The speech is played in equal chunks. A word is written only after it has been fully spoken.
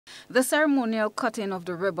The ceremonial cutting of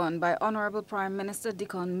the ribbon by Honorable Prime Minister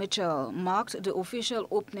Dickon Mitchell marked the official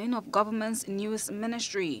opening of government's newest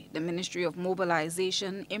ministry, the Ministry of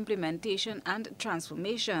Mobilization, Implementation and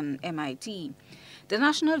Transformation, MIT. The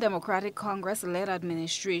National Democratic Congress-led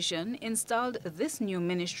administration installed this new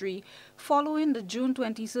ministry following the June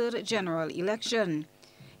 23rd general election.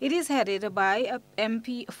 It is headed by a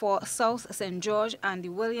MP for South St. George, Andy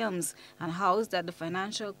Williams, and housed at the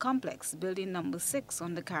Financial Complex, Building Number 6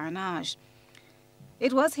 on the Carenage.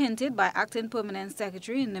 It was hinted by Acting Permanent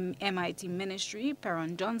Secretary in the MIT Ministry,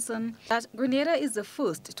 Perron Johnson, that Grenada is the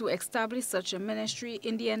first to establish such a ministry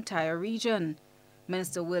in the entire region.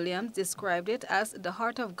 Minister Williams described it as the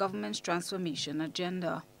heart of government's transformation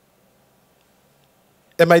agenda.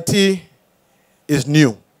 MIT is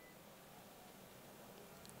new.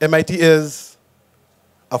 MIT is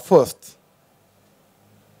a first.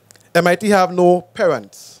 MIT have no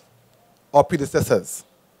parents or predecessors.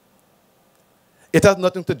 It has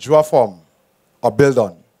nothing to draw from or build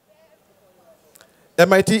on.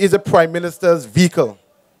 MIT is the Prime Minister's vehicle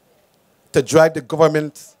to drive the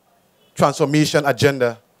government's transformation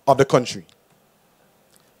agenda of the country.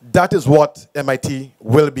 That is what MIT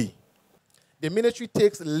will be. The ministry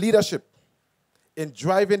takes leadership in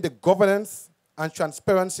driving the governance and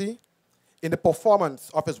transparency in the performance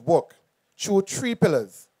of its work through three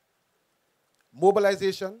pillars: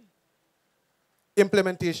 mobilization,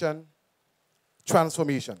 implementation,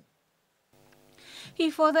 transformation. He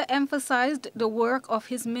further emphasized the work of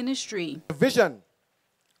his ministry. The vision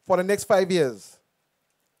for the next 5 years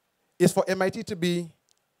is for MIT to be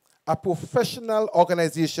a professional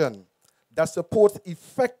organization that supports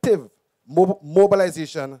effective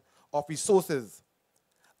mobilization of resources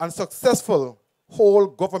and successful whole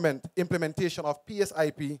government implementation of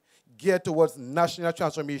PSIP geared towards national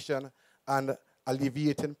transformation and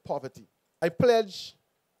alleviating poverty. I pledge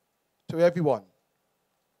to everyone,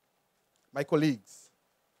 my colleagues,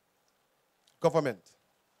 government,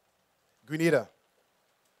 Grenada,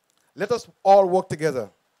 let us all work together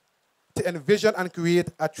to envision and create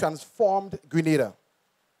a transformed Grenada,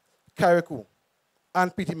 Carriacou,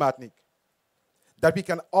 and Petite Martinique that we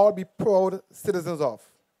can all be proud citizens of.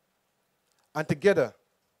 And together,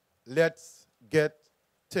 let's get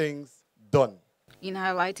things done. In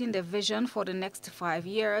highlighting the vision for the next 5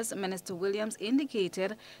 years, Minister Williams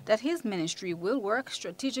indicated that his ministry will work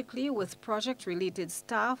strategically with project-related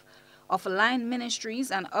staff of aligned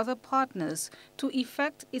ministries and other partners to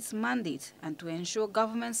effect its mandate and to ensure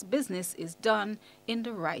government's business is done in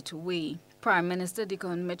the right way. Prime Minister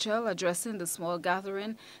Dickon Mitchell, addressing the small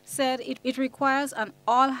gathering, said it requires an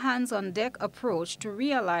all-hands-on-deck approach to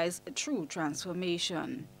realize true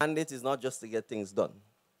transformation. The mandate is not just to get things done.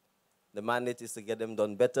 The mandate is to get them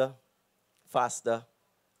done better, faster,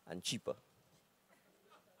 and cheaper.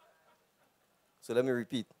 So let me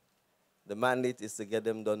repeat. The mandate is to get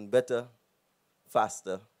them done better,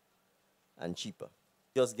 faster, and cheaper.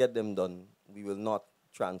 Just get them done, we will not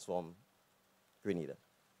transform Grenada.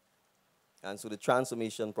 And so the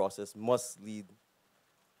transformation process must lead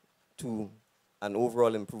to an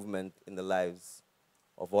overall improvement in the lives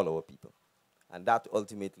of all our people. And that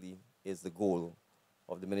ultimately is the goal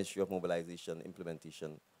of the Ministry of Mobilization,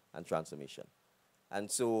 Implementation, and Transformation. And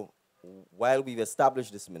so while we've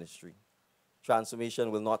established this ministry, transformation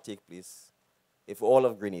will not take place if all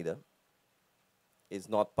of Grenada is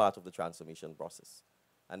not part of the transformation process.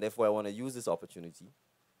 And therefore, I want to use this opportunity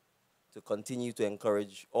to continue to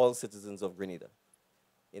encourage all citizens of Grenada,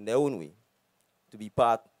 in their own way, to be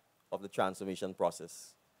part of the transformation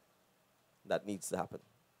process that needs to happen.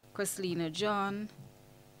 Chrislina John,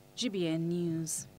 GBN News.